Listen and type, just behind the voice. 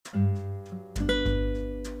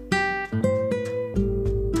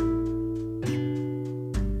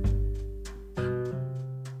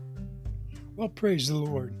Well, praise the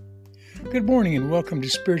Lord. Good morning and welcome to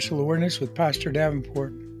Spiritual Awareness with Pastor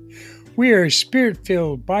Davenport. We are a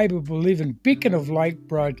spirit-filled, Bible-believing beacon of light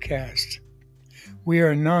broadcast. We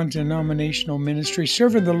are a non-denominational ministry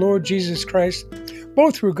serving the Lord Jesus Christ,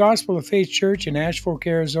 both through Gospel of Faith Church in Ash Fork,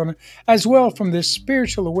 Arizona, as well from the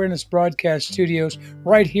Spiritual Awareness broadcast studios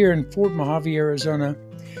right here in Fort Mojave, Arizona,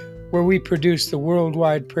 where we produce the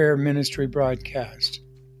worldwide prayer ministry broadcast.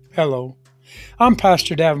 Hello. I'm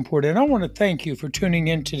Pastor Davenport, and I want to thank you for tuning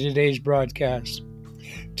in to today's broadcast.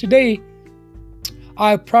 Today,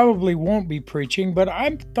 I probably won't be preaching, but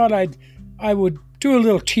I thought I would do a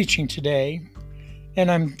little teaching today,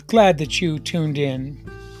 and I'm glad that you tuned in.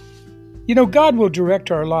 You know, God will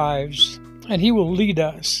direct our lives, and He will lead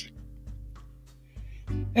us.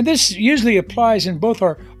 And this usually applies in both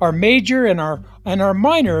our major and our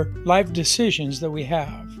minor life decisions that we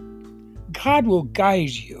have. God will guide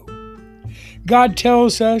you. God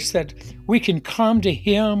tells us that we can come to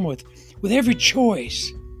Him with every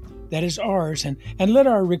choice that is ours and let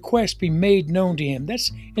our requests be made known to Him.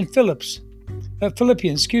 That's in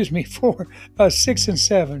Philippians 4, 6 and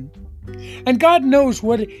 7. And God knows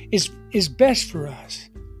what is best for us.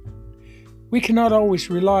 We cannot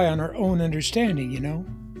always rely on our own understanding, you know.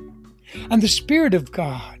 And the Spirit of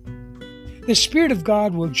God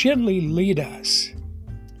will gently lead us,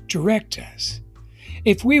 direct us.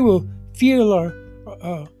 If we will feel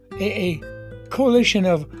a coalition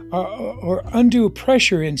of or undue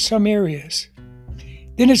pressure in some areas,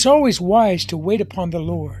 then it's always wise to wait upon the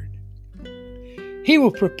Lord. He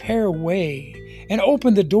will prepare a way and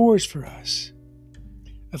open the doors for us.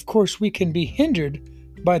 Of course, we can be hindered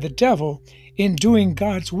by the devil in doing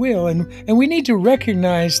God's will, and we need to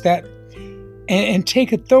recognize that and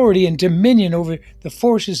take authority and dominion over the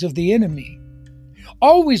forces of the enemy.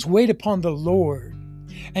 Always wait upon the Lord,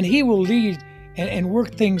 and He will lead and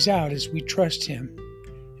work things out as we trust Him.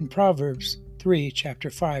 In Proverbs 3, chapter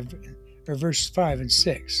 5, or verse 5 and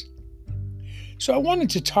 6. So I wanted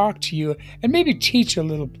to talk to you and maybe teach a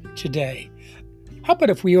little today. How about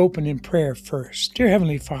if we open in prayer first? Dear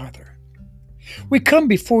Heavenly Father, we come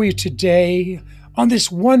before you today on this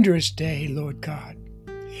wondrous day, Lord God.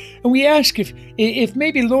 And we ask if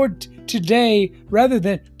maybe, Lord, today, rather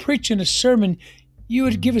than preaching a sermon, you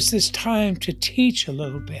would give us this time to teach a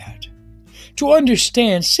little bit, to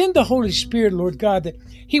understand. Send the Holy Spirit, Lord God, that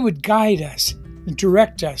He would guide us and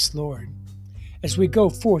direct us, Lord, as we go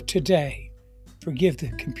forth today. Forgive the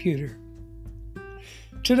computer.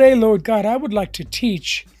 Today, Lord God, I would like to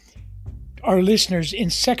teach our listeners in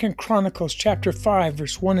 2 Chronicles chapter 5,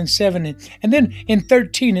 verse 1 and 7, and then in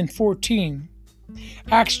 13 and 14.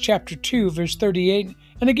 Acts chapter 2, verse 38,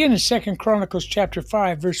 and again in 2 Chronicles chapter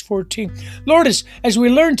 5, verse 14. Lord, as we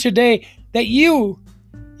learn today that you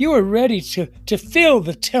are ready to fill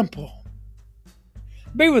the temple.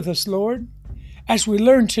 Be with us, Lord, as we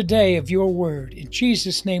learn today of your word. In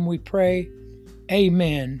Jesus' name we pray,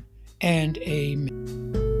 amen and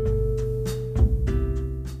amen.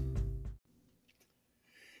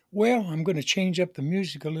 Well, I'm going to change up the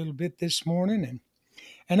music a little bit this morning,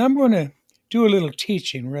 and I'm going to do a little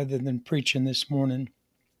teaching rather than preaching this morning.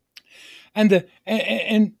 And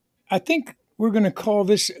I think we're going to call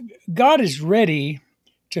this, God is ready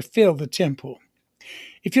to fill the temple.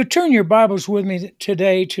 If you turn your Bibles with me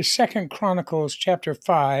today to 2 Chronicles chapter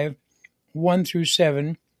 5, 1 through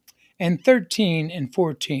 7, and 13 and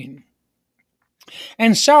 14.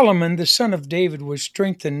 And Solomon, the son of David, was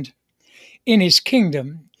strengthened in his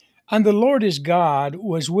kingdom, and the Lord his God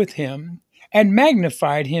was with him, and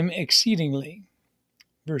magnified him exceedingly.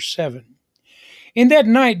 Verse 7. In that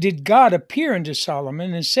night did God appear unto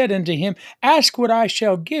Solomon, and said unto him, Ask what I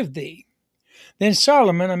shall give thee. Then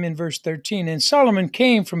Solomon, I'm in verse 13, and Solomon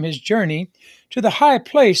came from his journey to the high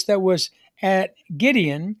place that was at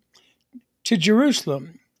Gibeon to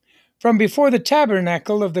Jerusalem, from before the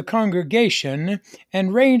tabernacle of the congregation,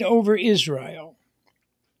 and reigned over Israel.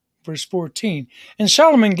 Verse 14, and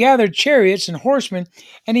Solomon gathered chariots and horsemen,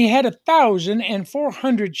 and he had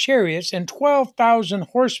 1,400 chariots and 12,000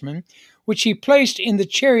 horsemen, which he placed in the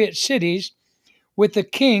chariot cities with the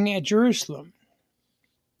king at Jerusalem.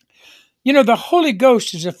 You know, the Holy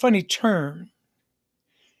Ghost is a funny term.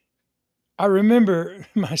 I remember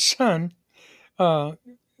my son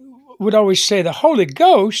would always say, the Holy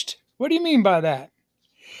Ghost? What do you mean by that?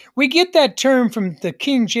 We get that term from the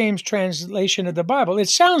King James translation of the Bible. It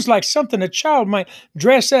sounds like something a child might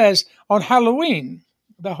dress as on Halloween,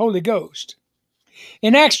 the Holy Ghost.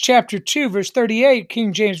 In Acts chapter 2, verse 38,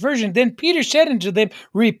 King James Version, then Peter said unto them,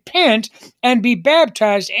 Repent and be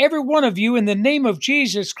baptized, every one of you, in the name of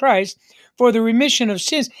Jesus Christ, for the remission of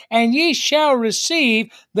sins, and ye shall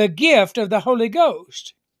receive the gift of the Holy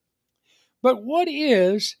Ghost. But what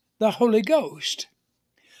is the Holy Ghost?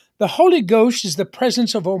 The Holy Ghost is the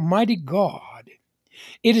presence of Almighty God.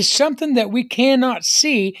 It is something that we cannot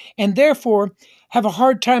see and therefore have a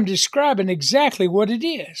hard time describing exactly what it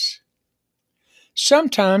is.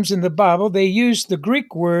 Sometimes in the Bible they use the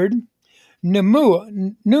Greek word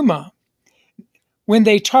pneuma when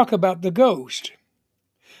they talk about the ghost.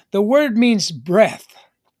 The word means breath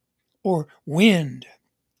or wind.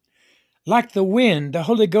 Like the wind, the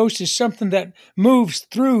Holy Ghost is something that moves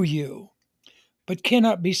through you but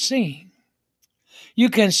cannot be seen. You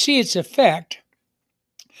can see its effect,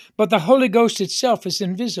 but the Holy Ghost itself is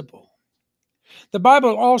invisible. The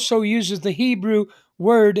Bible also uses the Hebrew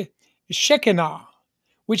word Shekinah,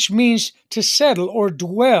 which means to settle or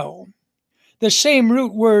dwell. The same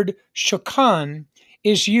root word shokan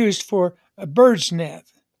is used for a bird's nest.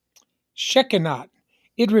 Shekinah.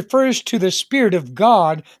 It refers to the Spirit of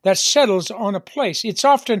God that settles on a place. It's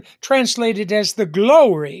often translated as the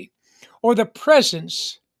glory or the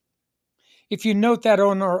presence. If you note that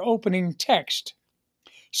on our opening text,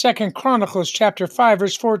 2 Chronicles chapter 5,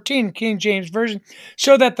 verse 14, King James Version,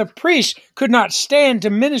 so that the priest could not stand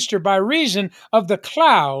to minister by reason of the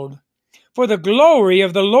cloud, for the glory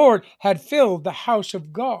of the Lord had filled the house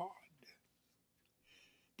of God.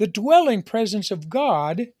 The dwelling presence of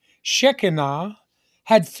God, Shekinah,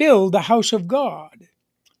 had filled the house of God.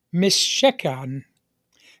 Mishkan.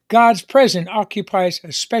 God's presence occupies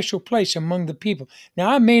a special place among the people.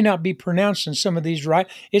 Now, I may not be pronouncing some of these right.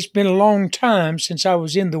 It's been a long time since I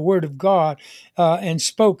was in the Word of God and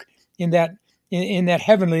spoke in that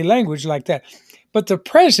heavenly language like that. But the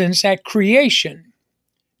presence at creation.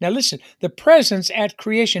 Now listen, the presence at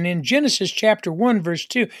creation in Genesis chapter 1, verse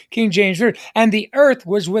 2, King James Version, and the earth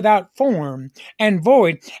was without form and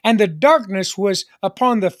void, and the darkness was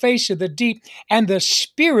upon the face of the deep, and the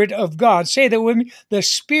Spirit of God, say that with me, the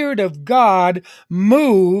Spirit of God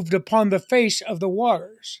moved upon the face of the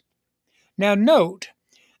waters. Now note,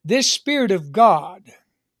 this Spirit of God,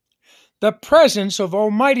 the presence of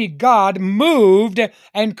Almighty God moved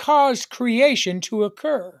and caused creation to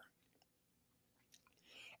occur.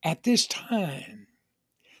 At this time,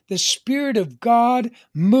 the Spirit of God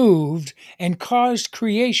moved and caused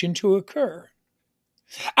creation to occur.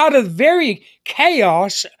 Out of the very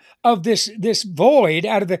chaos of this void,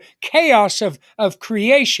 out of the chaos of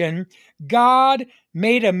creation, God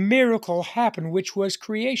made a miracle happen, which was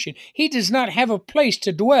creation. He does not have a place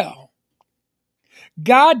to dwell.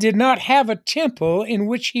 God did not have a temple in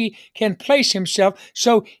which he can place himself,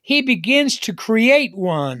 so he begins to create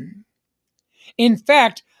one. In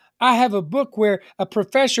fact, I have a book where a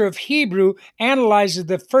professor of Hebrew analyzes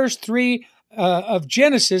the first three of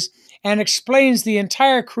Genesis and explains the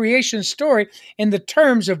entire creation story in the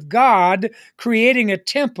terms of God creating a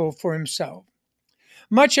temple for himself.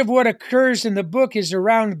 Much of what occurs in the book is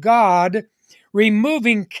around God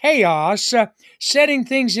removing chaos, setting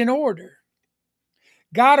things in order.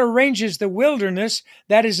 God arranges the wilderness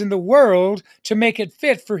that is in the world to make it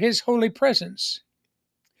fit for his holy presence.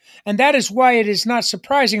 And that is why it is not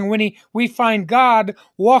surprising when we find God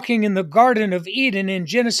walking in the Garden of Eden in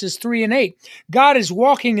Genesis 3 and 8. God is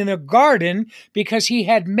walking in the garden because he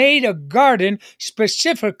had made a garden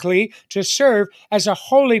specifically to serve as a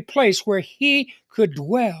holy place where he could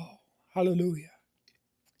dwell. Hallelujah.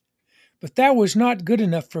 But that was not good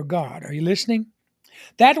enough for God. Are you listening?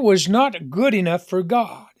 That was not good enough for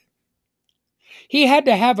God. He had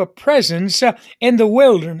to have a presence in the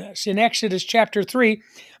wilderness. In Exodus chapter 3,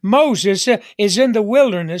 Moses is in the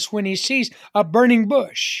wilderness when he sees a burning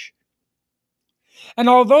bush. And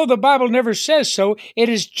although the Bible never says so, it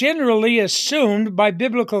is generally assumed by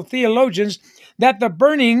biblical theologians that the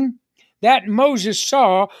burning that Moses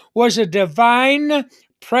saw was a divine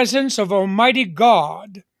presence of Almighty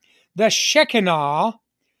God, the Shekinah,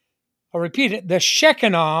 I'll repeat it, the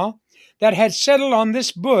Shekinah that had settled on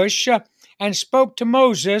this bush and spoke to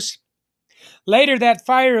Moses. Later, that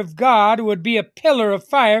fire of God would be a pillar of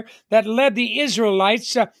fire that led the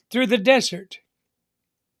Israelites through the desert.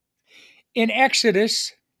 In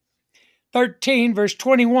Exodus 13, verse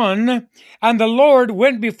 21, and the Lord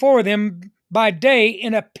went before them by day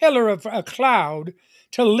in a pillar of a cloud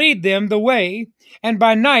to lead them the way, and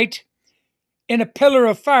by night in a pillar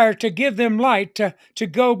of fire to give them light to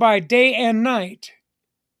go by day and night.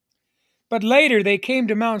 But later they came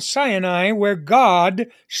to Mount Sinai where God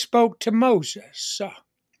spoke to Moses.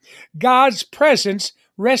 God's presence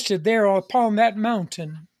rested there upon that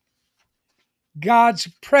mountain. God's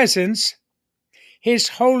presence, his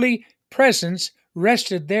holy presence,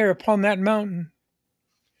 rested there upon that mountain.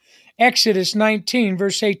 Exodus 19,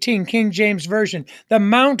 verse 18, King James Version. The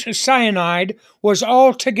Mount Sinai was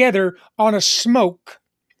altogether on a smoke,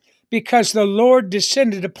 because the Lord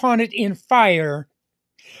descended upon it in fire,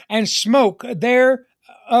 and smoke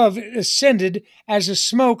thereof ascended as the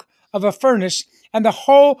smoke of a furnace, and the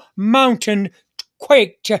whole mountain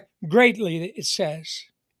quaked greatly, it says.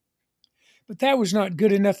 But that was not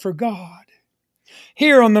good enough for God.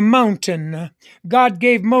 Here on the mountain, God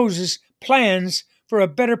gave Moses plans for a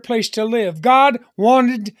better place to live. God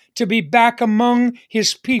wanted to be back among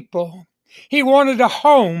his people. He wanted a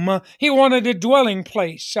home. He wanted a dwelling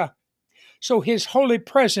place. So his holy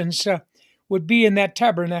presence would be in that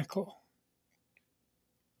tabernacle.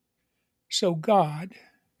 So God,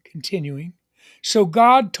 continuing, so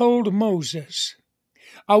God told Moses,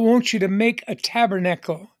 I want you to make a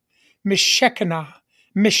tabernacle, Meshechanah,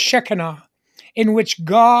 in which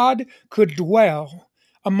God could dwell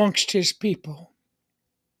amongst his people.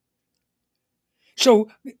 So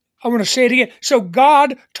I want to say it again. So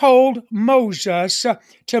God told Moses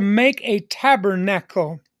to make a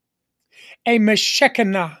tabernacle, a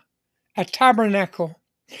Meshechanah, a tabernacle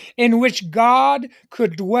in which God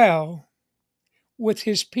could dwell with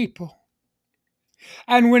his people.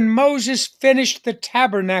 And when Moses finished the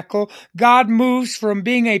tabernacle, God moves from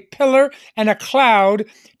being a pillar and a cloud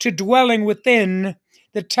to dwelling within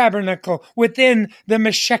the tabernacle, within the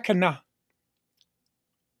Meshechanah.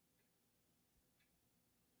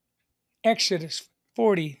 Exodus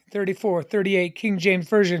 40, 34, 38, King James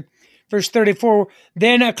Version, verse 34.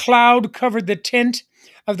 Then a cloud covered the tent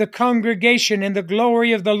of the congregation, and the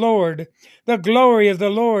glory of the Lord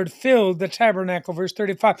filled the tabernacle. Verse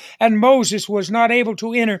 35. And Moses was not able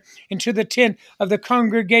to enter into the tent of the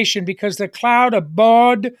congregation, because the cloud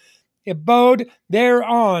abode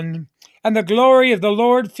thereon, and the glory of the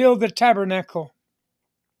Lord filled the tabernacle.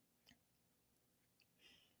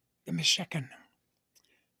 The Meshechan.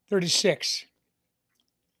 36.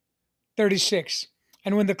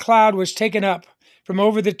 And when the cloud was taken up from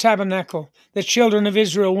over the tabernacle, the children of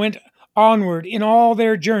Israel went onward in all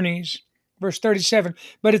their journeys. Verse 37.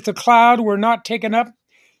 But if the cloud were not taken up,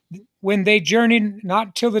 when they journeyed,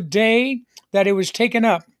 not till the day that it was taken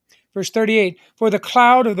up. Verse 38. For the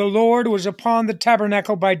cloud of the Lord was upon the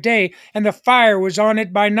tabernacle by day, and the fire was on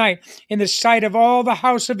it by night, in the sight of all the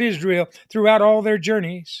house of Israel throughout all their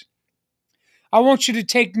journeys. I want you to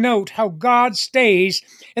take note how God stays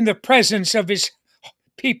in the presence of his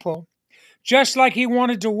people. Just like he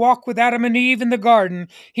wanted to walk with Adam and Eve in the garden,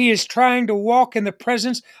 he is trying to walk in the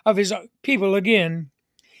presence of his people again.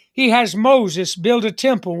 He has Moses build a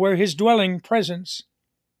temple where his dwelling presence,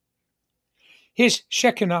 his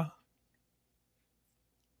Shekinah,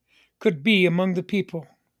 could be among the people.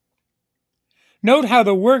 Note how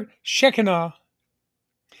the word Shekinah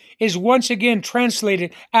is once again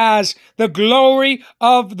translated as the glory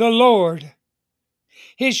of the Lord.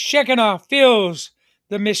 His Shekinah fills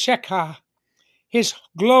the Meshekah. His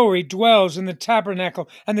glory dwells in the tabernacle,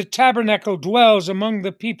 and the tabernacle dwells among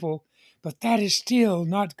the people. But that is still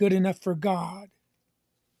not good enough for God.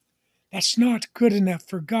 That's not good enough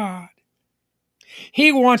for God.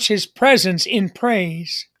 He wants his presence in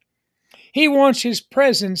praise. He wants his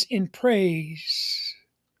presence in praise.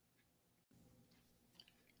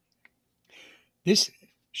 This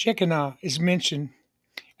Shekinah is mentioned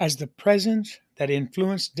as the presence that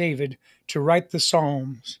influenced David to write the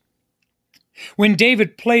Psalms. When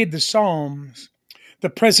David played the Psalms, the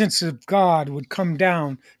presence of God would come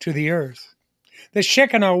down to the earth. The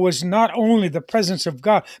Shekinah was not only the presence of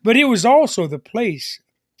God, but it was also the place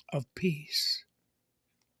of peace.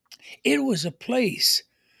 It was a place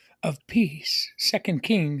of peace. 2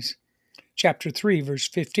 Kings chapter 3, verse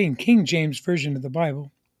 15, King James Version of the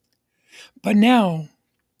Bible. But now,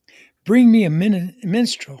 bring me a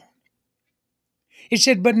minstrel. It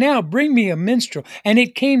said, but now bring me a minstrel. And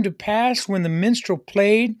it came to pass when the minstrel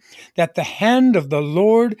played that the hand of the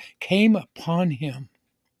Lord came upon him.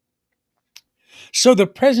 So the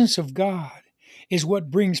presence of God is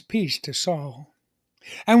what brings peace to Saul.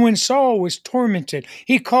 And when Saul was tormented,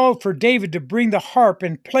 he called for David to bring the harp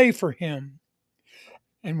and play for him.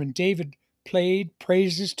 And when David played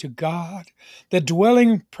praises to God, the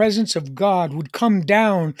dwelling presence of God would come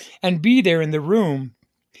down and be there in the room,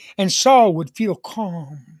 and Saul would feel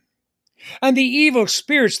calm. And the evil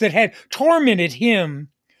spirits that had tormented him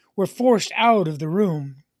were forced out of the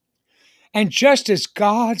room. And just as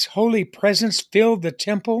God's holy presence filled the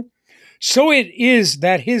temple, so it is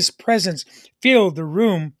that his presence filled the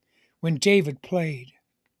room when David played.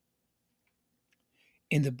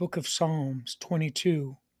 In the book of Psalms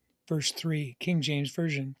 22, verse 3, King James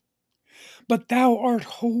Version, but thou art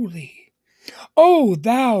holy, O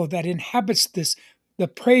thou that inhabits the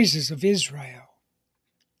praises of Israel.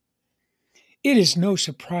 It is no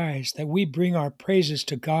surprise that we bring our praises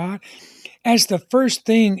to God as the first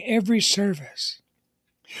thing every service.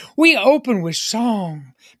 We open with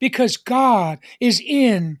song because God is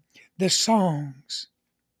in the songs.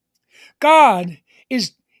 God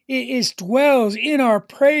is dwells in our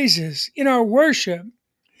praises, in our worship.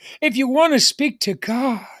 If you want to speak to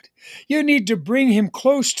God, you need to bring him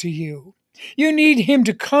close to you. You need him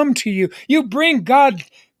to come to you. You bring God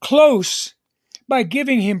close by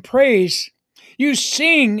giving him praise. You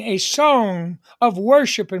sing a song of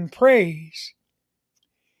worship and praise.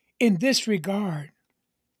 In this regard,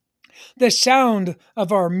 the sound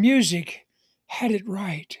of our music had it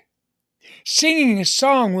right. Singing a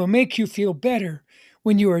song will make you feel better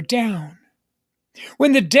when you are down.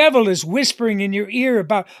 When the devil is whispering in your ear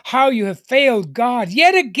about how you have failed God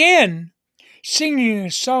yet again, singing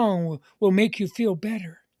a song will make you feel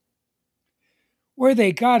better. Where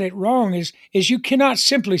they got it wrong is you cannot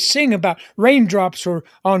simply sing about raindrops or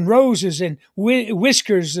on roses and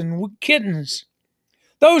whiskers and kittens.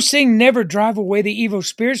 Those things never drive away the evil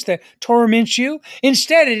spirits that torment you.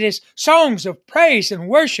 Instead, it is songs of praise and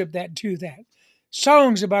worship that do that.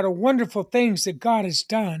 Songs about the wonderful things that God has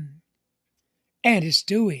done and is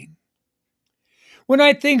doing. When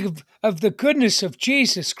I think of the goodness of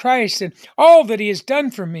Jesus Christ and all that he has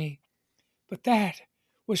done for me, but that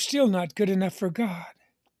was still not good enough for God.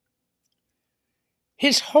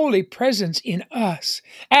 His holy presence in us.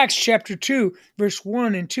 Acts chapter 2, verse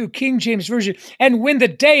 1 and 2, King James Version. And when the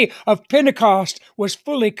day of Pentecost was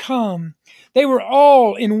fully come, they were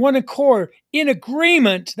all in one accord, in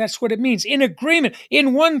agreement. That's what it means, in agreement,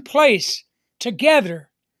 in one place, together.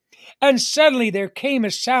 And suddenly there came a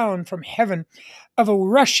sound from heaven of a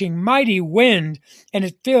rushing mighty wind, and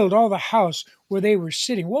it filled all the house where they were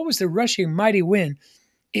sitting. What was the rushing mighty wind?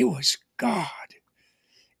 It was God.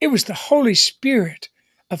 It was the Holy Spirit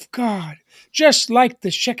of God, just like the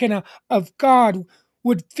Shekinah of God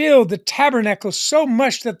would fill the tabernacle so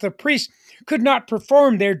much that the priests could not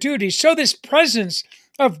perform their duties. So this presence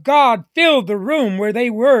of God filled the room where they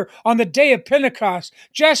were on the day of Pentecost,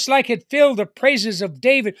 just like it filled the praises of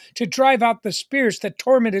David to drive out the spirits that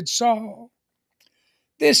tormented Saul.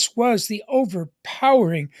 This was the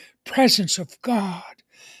overpowering presence of God.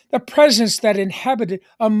 The presence that inhabited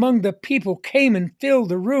among the people came and filled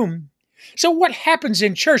the room. So what happens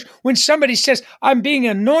in church when somebody says, I'm being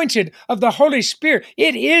anointed of the Holy Spirit?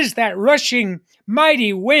 It is that rushing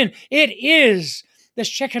mighty wind. It is the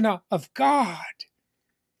Shekinah of God.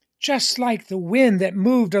 Just like the wind that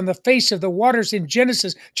moved on the face of the waters in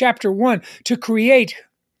Genesis chapter 1 to create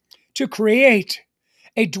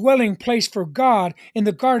a dwelling place for God in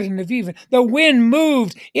the Garden of Eden. The wind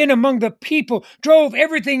moved in among the people, drove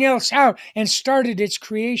everything else out, and started its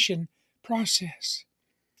creation process.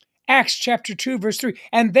 Acts chapter 2, verse 3,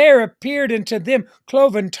 and there appeared unto them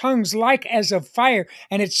cloven tongues like as of fire,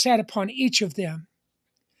 and it sat upon each of them.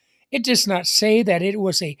 It does not say that it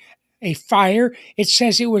was a fire. It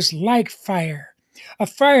says it was like fire, a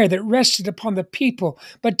fire that rested upon the people,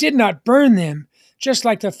 but did not burn them, just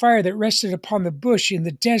like the fire that rested upon the bush in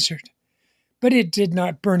the desert. But it did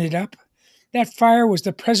not burn it up. That fire was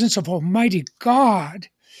the presence of Almighty God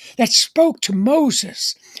that spoke to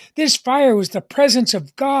Moses. This fire was the presence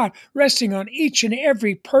of God resting on each and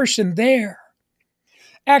every person there.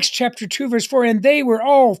 Acts chapter 2, verse 4, and they were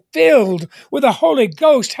all filled with the Holy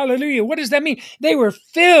Ghost. Hallelujah. What does that mean? They were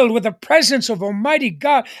filled with the presence of Almighty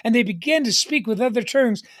God, and they began to speak with other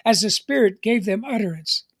tongues as the Spirit gave them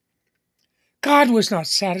utterance. God was not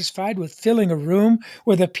satisfied with filling a room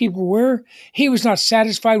where the people were. He was not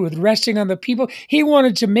satisfied with resting on the people. He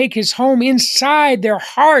wanted to make his home inside their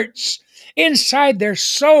hearts, inside their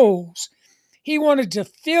souls. He wanted to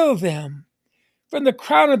fill them from the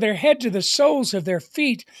crown of their head to the soles of their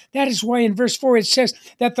feet. That is why in verse 4 it says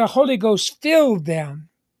that the Holy Ghost filled them.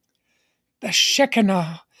 The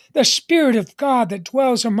Shekinah, the Spirit of God that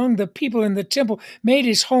dwells among the people in the temple, made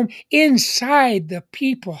his home inside the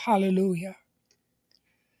people. Hallelujah.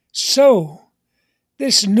 So,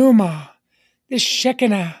 this Pneuma, this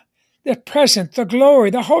Shekinah, the present, the glory,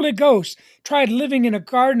 the Holy Ghost, tried living in a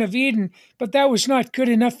Garden of Eden, but that was not good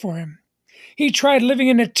enough for him. He tried living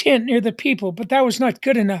in a tent near the people, but that was not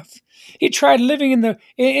good enough. He tried living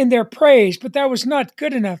in their praise, but that was not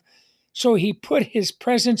good enough. So he put his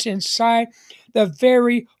presence inside the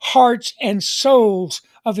very hearts and souls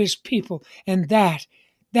of his people. And that,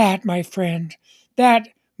 my friend, that,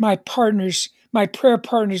 my partners, my prayer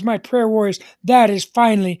partners, my prayer warriors, that is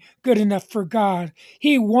finally good enough for God.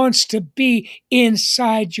 He wants to be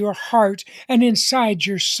inside your heart and inside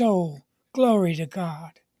your soul. Glory to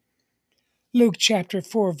God. Luke chapter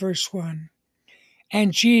 4, verse 1.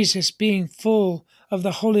 And Jesus, being full of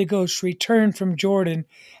the Holy Ghost, returned from Jordan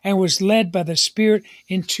and was led by the Spirit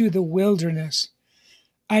into the wilderness.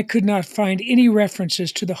 I could not find any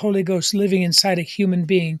references to the Holy Ghost living inside a human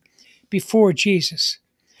being before Jesus.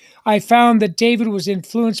 I found that David was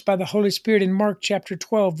influenced by the Holy Spirit in Mark chapter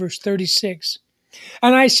 12, verse 36.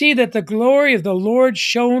 And I see that the glory of the Lord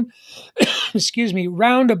shone,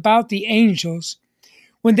 round about the angels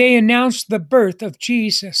when they announced the birth of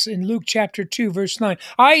Jesus in Luke chapter 2, verse 9.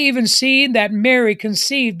 I even see that Mary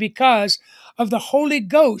conceived because of the Holy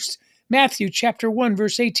Ghost, Matthew chapter 1,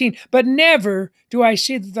 verse 18. But never do I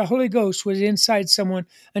see that the Holy Ghost was inside someone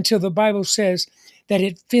until the Bible says that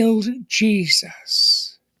it filled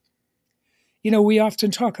Jesus. You know, we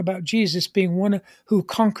often talk about Jesus being one who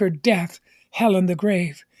conquered death, hell, and the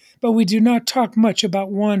grave, but we do not talk much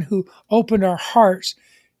about one who opened our hearts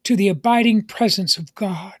to the abiding presence of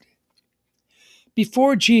God.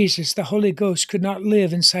 Before Jesus, the Holy Ghost could not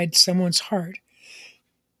live inside someone's heart.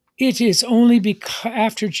 It is only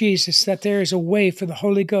after Jesus that there is a way for the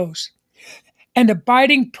Holy Ghost and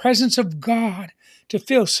abiding presence of God to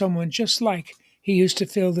fill someone just like he used to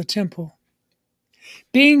fill the temple.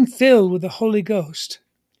 Being filled with the Holy Ghost,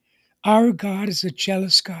 our God is a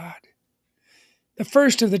jealous God. The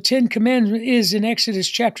first of the 10 commandments is in Exodus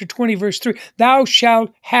chapter 20, verse 3. Thou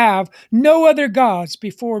shalt have no other gods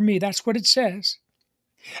before me. That's what it says.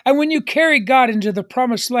 And when you carry God into the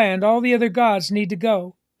promised land, all the other gods need to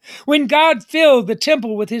go. When God filled the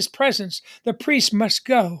temple with his presence, the priests must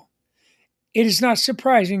go. It is not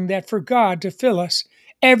surprising that for God to fill us,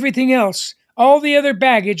 everything else, all the other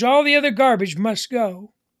baggage, all the other garbage must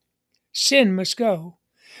go. Sin must go.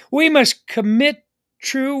 We must commit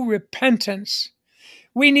true repentance.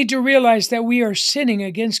 We need to realize that we are sinning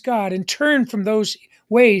against God and turn from those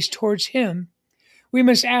ways towards him. We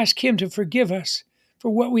must ask him to forgive us for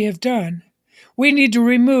what we have done. We need to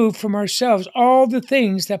remove from ourselves all the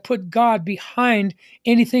things that put God behind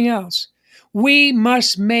anything else. We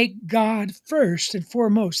must make God first and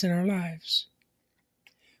foremost in our lives.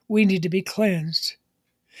 We need to be cleansed.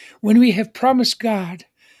 When we have promised God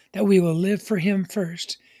that we will live for him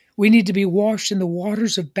first, we need to be washed in the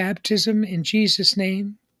waters of baptism in Jesus'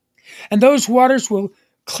 name. And those waters will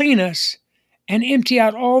clean us and empty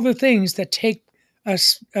out all the things that take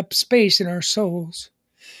us up space in our souls.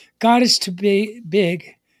 God is too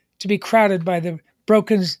big to be crowded by the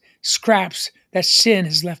broken scraps that sin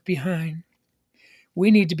has left behind.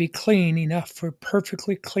 We need to be clean enough for a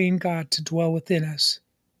perfectly clean God to dwell within us.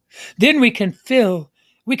 Then we can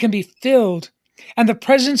be filled, and the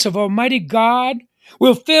presence of Almighty God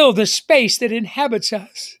will fill the space that inhabits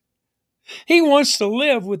us. He wants to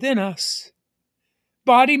live within us.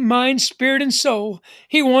 Body, mind, spirit, and soul.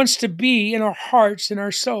 He wants to be in our hearts and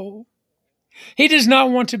our soul. He does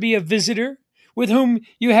not want to be a visitor with whom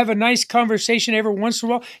you have a nice conversation every once in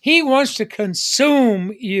a while. He wants to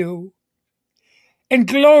consume you. And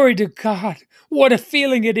glory to God, what a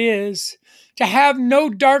feeling it is to have no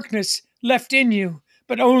darkness left in you,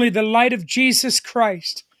 but only the light of Jesus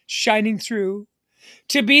Christ shining through.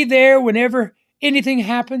 To be there whenever anything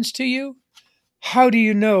happens to you. How do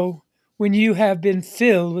you know when you have been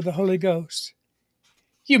filled with the Holy Ghost?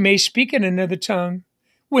 You may speak in another tongue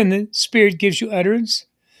when the Spirit gives you utterance,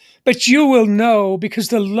 but you will know because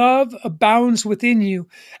the love abounds within you,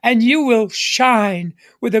 and you will shine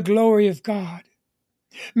with the glory of God.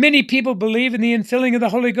 Many people believe in the infilling of the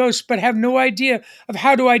Holy Ghost, but have no idea of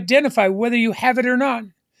how to identify whether you have it or not.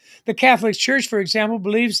 The Catholic Church, for example,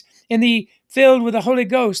 believes in the filled with the Holy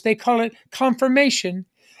Ghost. They call it confirmation,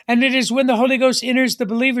 and it is when the Holy Ghost enters the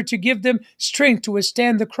believer to give them strength to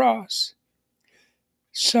withstand the cross.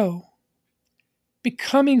 So,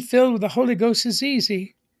 becoming filled with the Holy Ghost is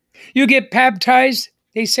easy. You get baptized,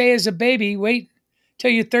 they say, as a baby. Wait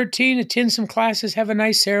till you're 13, attend some classes, have a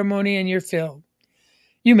nice ceremony, and you're filled.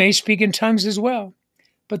 You may speak in tongues as well,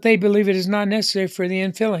 but they believe it is not necessary for the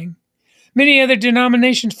infilling. Many other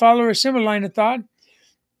denominations follow a similar line of thought.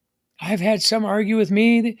 I've had some argue with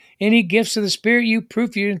me that any gifts of the Spirit you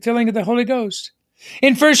prove your infilling of the Holy Ghost.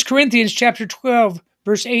 In 1 Corinthians chapter 12,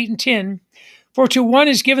 verse 8 and 10, for to one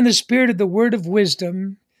is given the Spirit of the word of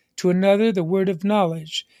wisdom, to another the word of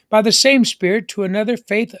knowledge, by the same Spirit, to another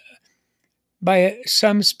faith by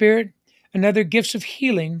some Spirit, another gifts of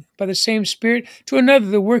healing by the same Spirit, to another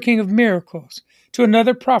the working of miracles, to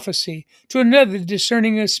another prophecy, to another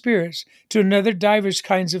discerning of spirits, to another divers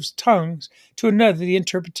kinds of tongues, to another the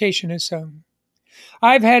interpretation of some.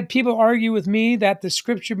 I've had people argue with me that the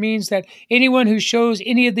Scripture means that anyone who shows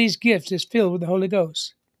any of these gifts is filled with the Holy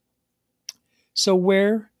Ghost. So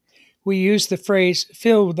where we use the phrase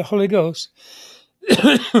filled with the Holy Ghost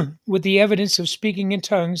with the evidence of speaking in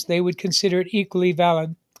tongues, they would consider it equally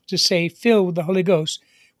valid to say filled with the Holy Ghost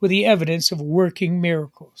with the evidence of working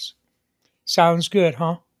miracles. Sounds good,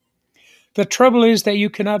 huh? The trouble is that you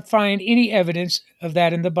cannot find any evidence of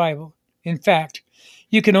that in the Bible. In fact,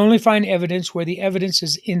 you can only find evidence where the evidence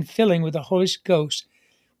is in filling with the Holy Ghost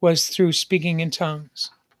was through speaking in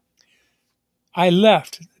tongues. I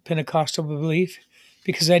left the Pentecostal belief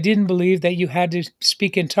because I didn't believe that you had to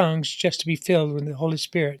speak in tongues just to be filled with the Holy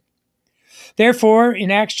Spirit. Therefore, in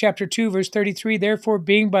Acts chapter 2, verse 33, therefore,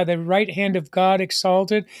 being by the right hand of God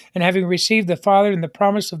exalted, and having received the Father and the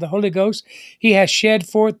promise of the Holy Ghost, he has shed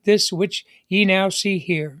forth this which ye now see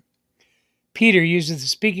here. Peter uses the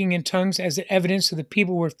speaking in tongues as the evidence that the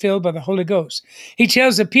people were filled by the Holy Ghost. He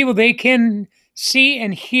tells the people they can see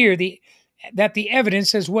and hear that the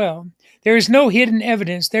evidence as well. There is no hidden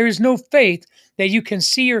evidence. There is no faith that you can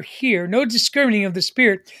see or hear, no discerning of the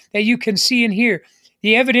Spirit that you can see and hear.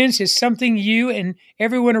 The evidence is something you and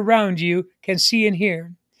everyone around you can see and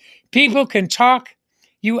hear. People can talk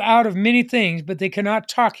you out of many things, but they cannot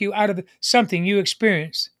talk you out of something you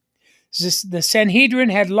experience. The Sanhedrin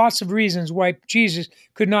had lots of reasons why Jesus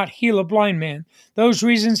could not heal a blind man. Those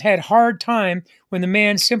reasons had hard time when the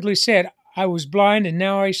man simply said, I was blind and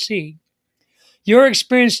now I see. Your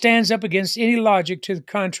experience stands up against any logic to the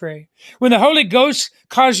contrary. When the Holy Ghost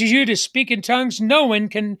causes you to speak in tongues, no one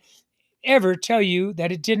can ever tell you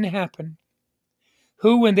that it didn't happen.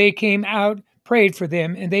 Who, when they came out, prayed for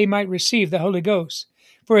them, and they might receive the Holy Ghost.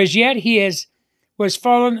 For as yet was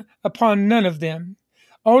fallen upon none of them.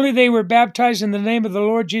 Only they were baptized in the name of the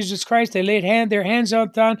Lord Jesus Christ. They laid their hands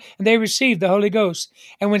on them, and they received the Holy Ghost.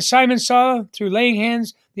 And when Simon saw, through laying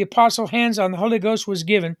hands, the apostle hands on the Holy Ghost was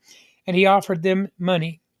given, and he offered them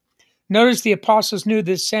money. Notice the apostles knew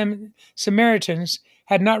that Samaritans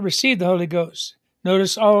had not received the Holy Ghost.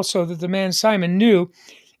 Notice also that the man Simon knew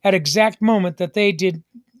at exact moment that they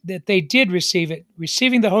did receive it.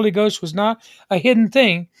 Receiving the Holy Ghost was not a hidden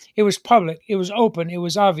thing. It was public. It was open. It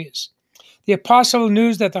was obvious. The apostle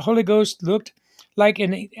knew that the Holy Ghost looked like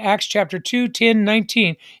in Acts chapter 2, 10,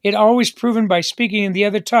 19. It always proven by speaking in the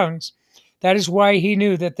other tongues. That is why he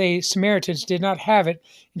knew that the Samaritans did not have it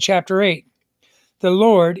in chapter 8. The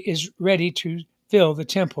Lord is ready to fill the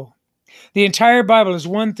temple. The entire Bible is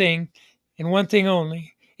one thing and one thing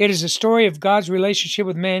only. It is a story of God's relationship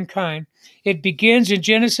with mankind. It begins in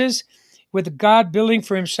Genesis with God building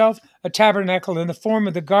for himself a tabernacle in the form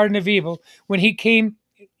of the Garden of Eden, where he came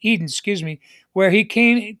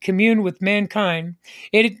commune with mankind.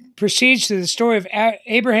 It proceeds to the story of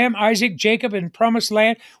Abraham, Isaac, Jacob, and Promised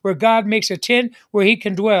Land, where God makes a tent where he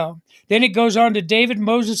can dwell. Then it goes on to David,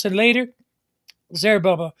 Moses, and later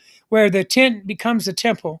Zerubbabel, where the tent becomes the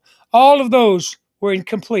temple. All of those were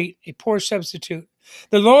incomplete, a poor substitute.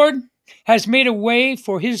 The Lord has made a way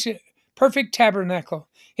for his perfect tabernacle,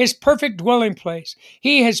 his perfect dwelling place.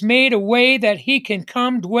 He has made a way that he can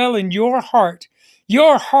come dwell in your heart.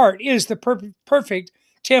 Your heart is the perfect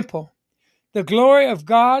temple. The glory of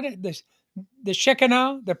God, the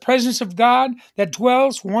Shekinah, the presence of God that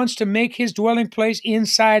dwells, wants to make his dwelling place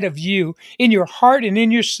inside of you, in your heart and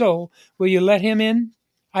in your soul. Will you let him in?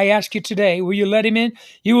 I ask you today, will you let him in?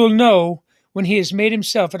 You will know when he has made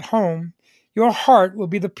himself at home. Your heart will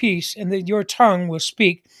be the peace, and that your tongue will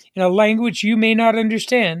speak in a language you may not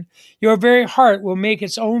understand. Your very heart will make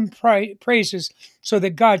its own praises so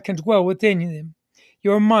that God can dwell within them.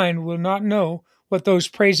 Your mind will not know what those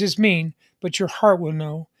praises mean, but your heart will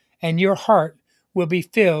know, and your heart will be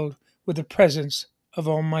filled with the presence of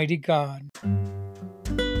Almighty God.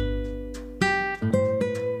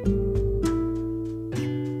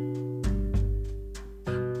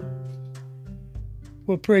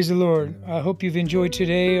 Well, praise the Lord. I hope you've enjoyed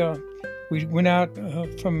today. We went out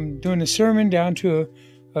from doing a sermon down to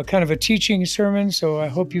a kind of a teaching sermon, so I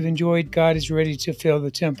hope you've enjoyed. God is ready to fill the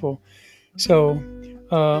temple. So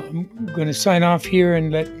I'm going to sign off here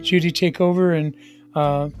and let Judy take over. And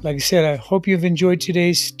like I said, I hope you've enjoyed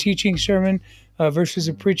today's teaching sermon versus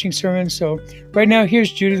a preaching sermon. So right now,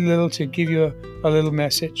 here's Judy Little to give you a little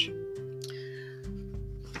message.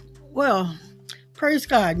 Well, praise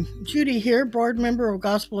God. Judy here, board member of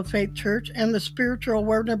Gospel of Faith Church and the Spiritual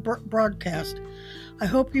Awareness broadcast. I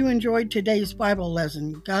hope you enjoyed today's Bible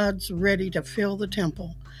lesson. God's ready to fill the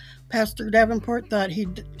temple. Pastor Davenport thought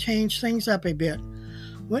he'd change things up a bit.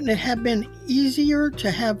 Wouldn't it have been easier to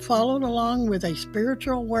have followed along with a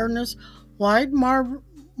spiritual awareness wide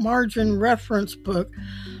margin reference book?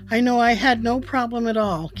 I know I had no problem at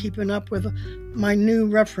all keeping up with my new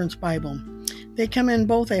reference Bible. They come in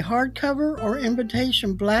both a hardcover or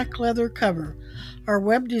invitation black leather cover. Our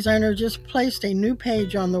web designer just placed a new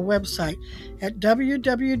page on the website at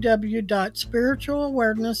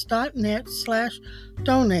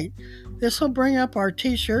www.spiritualawareness.net/donate. This will bring up our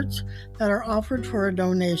t-shirts that are offered for a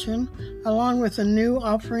donation, along with a new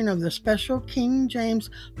offering of the special King James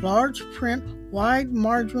large print wide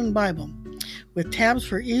margin Bible with tabs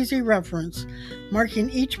for easy reference, marking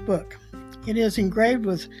each book. It is engraved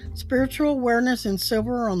with spiritual awareness in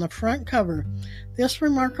silver on the front cover. This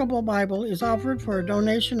remarkable Bible is offered for a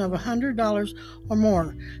donation of $100 or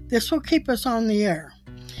more. This will keep us on the air.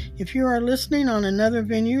 If you are listening on another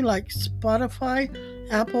venue like Spotify,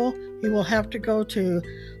 Apple, you will have to go to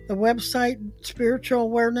the website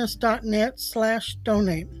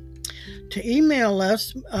spiritualawareness.net/donate. To email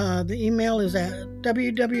us, the email is at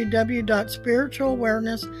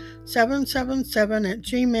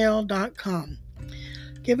www.spiritualawareness777@gmail.com.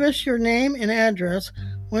 Give us your name and address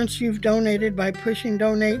once you've donated by pushing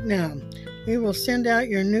Donate Now. We will send out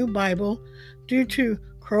your new Bible. Due to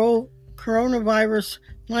coronavirus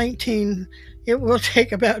 19, it will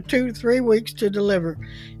take about 2 to 3 weeks to deliver.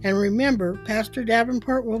 And remember, Pastor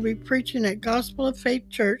Davenport will be preaching at Gospel of Faith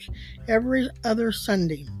Church every other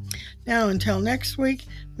Sunday. Now, until next week,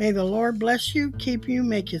 may the Lord bless you, keep you,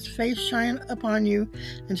 make his face shine upon you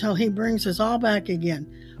until he brings us all back again.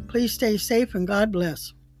 Please stay safe and God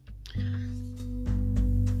bless.